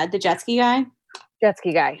 Oh yeah, the jet ski guy. Jet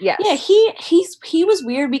ski guy. Yes. Yeah, he was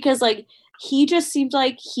weird because like he just seemed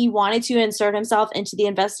like he wanted to insert himself into the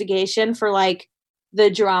investigation for like the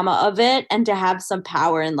drama of it and to have some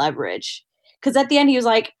power and leverage. Because at the end he was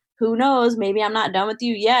like, who knows? Maybe I'm not done with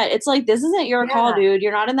you yet. It's like, this isn't your call, dude.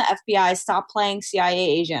 You're not in the FBI. Stop playing CIA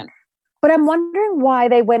agent. But I'm wondering why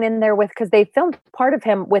they went in there with, because they filmed part of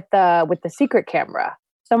him with the secret camera.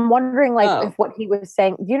 So I'm wondering like if what he was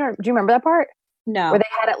saying, do you remember that part? No. Where they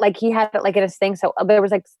had it like, he had it like in his thing. So there was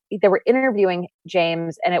like, they were interviewing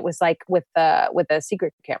James and it was like with the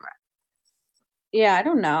secret camera. Yeah, I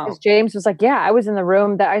don't know. James was like, yeah, I was in the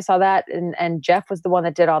room that I saw that. And Jeff was the one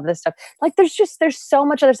that did all this stuff. Like there's so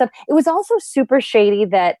much other stuff. It was also super shady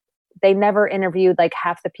that they never interviewed like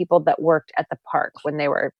half the people that worked at the park when they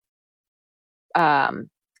were,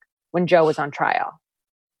 when Joe was on trial.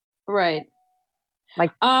 Right.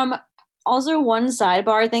 Like, also one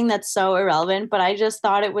sidebar thing that's so irrelevant, but I just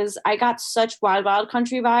thought I got such Wild Wild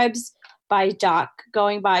Country vibes by Doc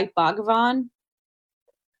going by Bhagwan.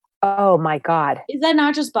 Oh my God. Is that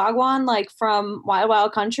not just Bhagwan like from Wild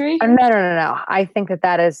Wild Country? No. I think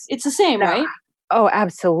that is. It's the same, right? Oh,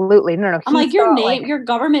 absolutely. No. I'm like, your name, your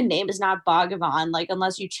government name is not Bhagwan, like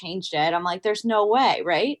unless you changed it. I'm like, there's no way,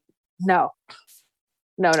 right? No.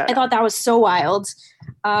 I thought that was so wild.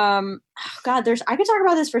 God, I could talk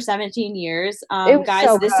about this for 17 years. Guys,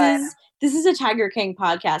 so this is a Tiger King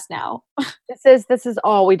podcast now. This is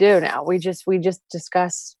all we do now. We just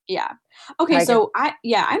discuss. Yeah. Okay. Tiger. So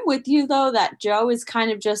I'm with you though, that Joe is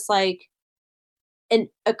kind of just like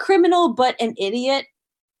a criminal, but an idiot.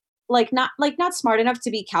 Like not smart enough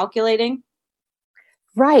to be calculating.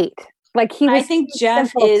 Right. Like I think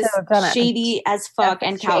Jeff is shady as fuck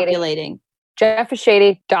and calculating. Jeff is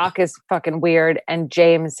shady, Doc is fucking weird, and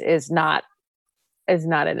James is not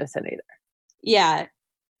innocent either. Yeah.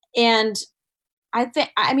 And I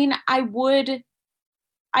wouldn't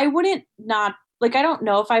not, like, I don't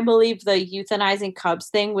know if I believe the euthanizing Cubs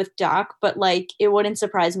thing with Doc, but like, it wouldn't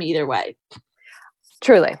surprise me either way.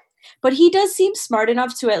 Truly. But he does seem smart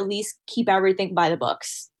enough to at least keep everything by the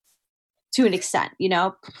books to an extent, you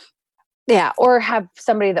know? Yeah. Or have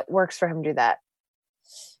somebody that works for him do that.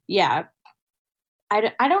 Yeah.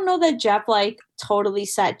 I don't know that Jeff like totally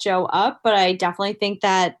set Joe up, but I definitely think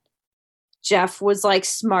that Jeff was like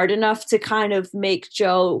smart enough to kind of make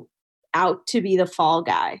Joe out to be the fall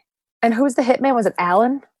guy. And who was the hitman? Was it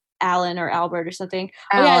Alan? Alan or Albert or something.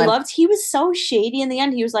 Alan. Oh yeah, he was so shady in the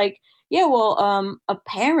end. He was like, yeah, well,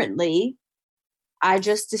 apparently I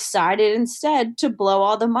just decided instead to blow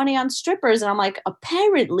all the money on strippers. And I'm like,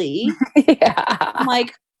 apparently? Yeah. I'm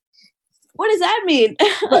like, what does that mean?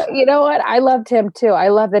 But you know what? I loved him too. I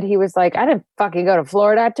love that he was like, I didn't fucking go to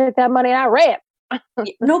Florida. I took that money and I ran.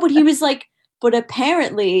 No, but he was like, but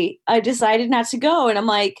apparently I decided not to go. And I'm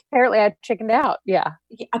like, apparently I chickened out. Yeah.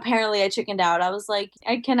 Apparently I chickened out. I was like,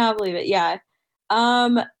 I cannot believe it. Yeah.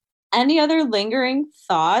 Any other lingering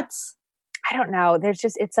thoughts? I don't know.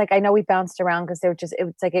 It's like, I know we bounced around because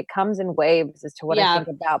it's like, it comes in waves as to what I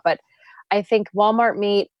think about, but I think Walmart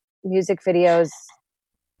Meet music videos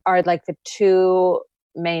are like the two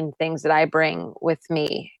main things that I bring with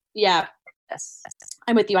me. Yeah. Yes.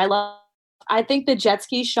 I'm with you. I think the jet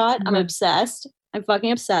ski shot, I'm obsessed. I'm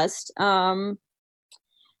fucking obsessed. And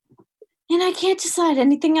I can't decide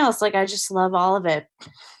anything else. Like, I just love all of it.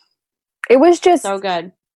 It was just so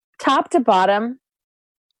good. Top to bottom.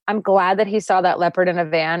 I'm glad that he saw that leopard in a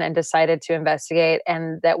van and decided to investigate,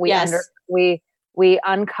 and that we we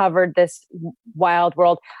uncovered this wild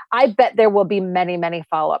world. I bet there will be many, many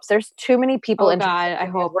follow-ups. There's too many people. Oh God, I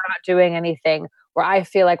hope we're not doing anything where I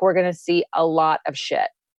feel like we're going to see a lot of shit.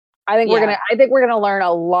 I think we're going to learn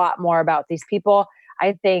a lot more about these people.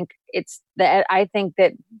 I think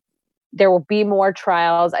that there will be more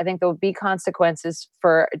trials. I think there will be consequences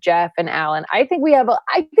for Jeff and Alan. I think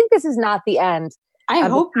this is not the end. I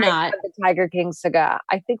hope not. Of the Tiger King saga.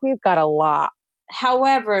 I think we've got a lot.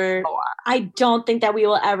 However, I don't think that we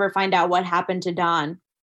will ever find out what happened to Don.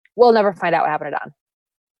 We'll never find out what happened to Don.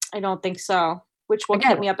 I don't think so, which will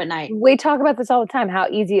keep me up at night. We talk about this all the time, how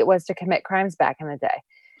easy it was to commit crimes back in the day.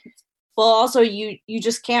 Well, also, you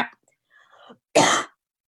just can't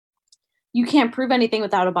you can't prove anything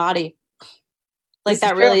without a body. Like,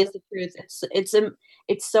 that really is the truth.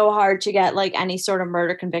 It's so hard to get like any sort of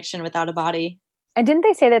murder conviction without a body. And didn't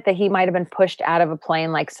they say that he might have been pushed out of a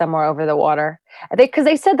plane, like somewhere over the water? Because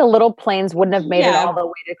they said the little planes wouldn't have made it all the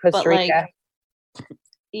way to Costa Rica.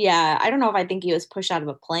 I don't know if I think he was pushed out of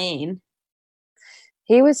a plane.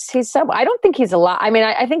 I don't think he's alive. I mean,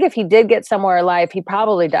 I think if he did get somewhere alive, he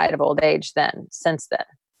probably died of old age since then.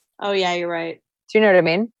 Oh yeah, you're right. Do you know what I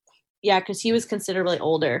mean? Yeah, because he was considerably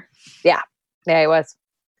older. Yeah, he was.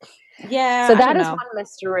 Yeah. So that is one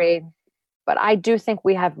mystery. But I do think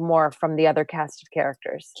we have more from the other cast of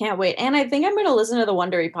characters. Can't wait. And I think I'm going to listen to the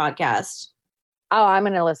Wondery podcast. Oh, I'm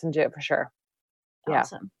going to listen to it for sure.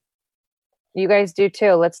 Awesome. Yeah. You guys do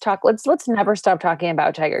too. Let's talk. Let's never stop talking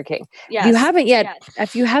about Tiger King. Yes. You haven't yet. Yes.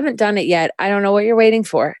 If you haven't done it yet, I don't know what you're waiting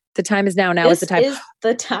for. The time is now. Now is the time. This is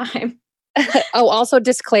the time. Oh, also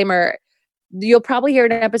disclaimer. You'll probably hear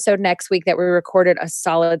an episode next week that we recorded a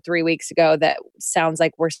solid 3 weeks ago that sounds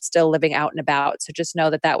like we're still living out and about. So just know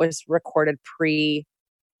that was recorded pre-quarantine.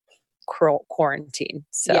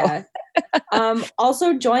 So yeah.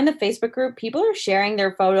 Also join the Facebook group. People are sharing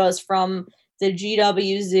their photos from the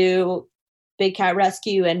GW Zoo, Big Cat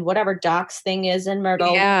Rescue, and whatever Doc's thing is in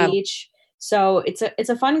Myrtle Beach. So it's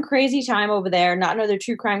a fun, crazy time over there. Not another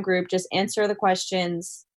true crime group. Just answer the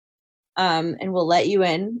questions, and we'll let you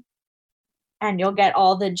in. And you'll get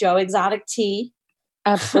all the Joe Exotic tea.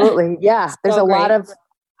 Absolutely. Yeah. There's a lot of,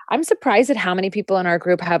 I'm surprised at how many people in our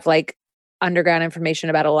group have like underground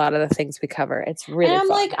information about a lot of the things we cover. It's really And I'm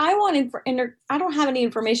fun. like, I don't have any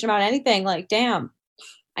information about anything. Like, damn,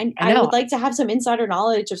 I would like to have some insider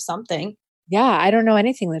knowledge of something. Yeah. I don't know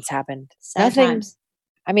anything that's happened. Nothing. Times.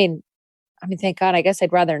 I mean, thank God. I guess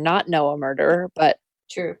I'd rather not know a murderer, but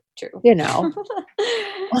True. You know,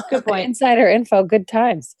 good point. Insider info, good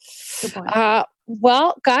times. Good point.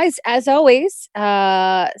 Well, guys, as always,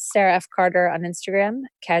 Sarah F. Carter on Instagram,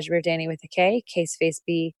 Kashmir Danny with a K, Caseface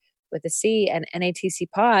B with a C, and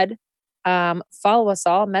NATC Pod. Follow us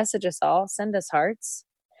all, message us all, send us hearts.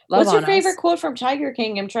 What's your favorite quote from Tiger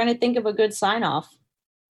King? I'm trying to think of a good sign off.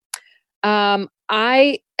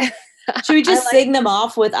 Should we just sing them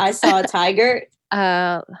off with "I Saw a Tiger"?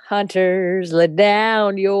 Hunters, let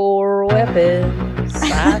down your weapons.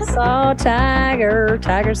 I saw a tiger,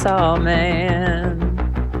 tiger saw a man.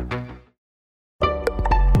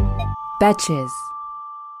 Betches.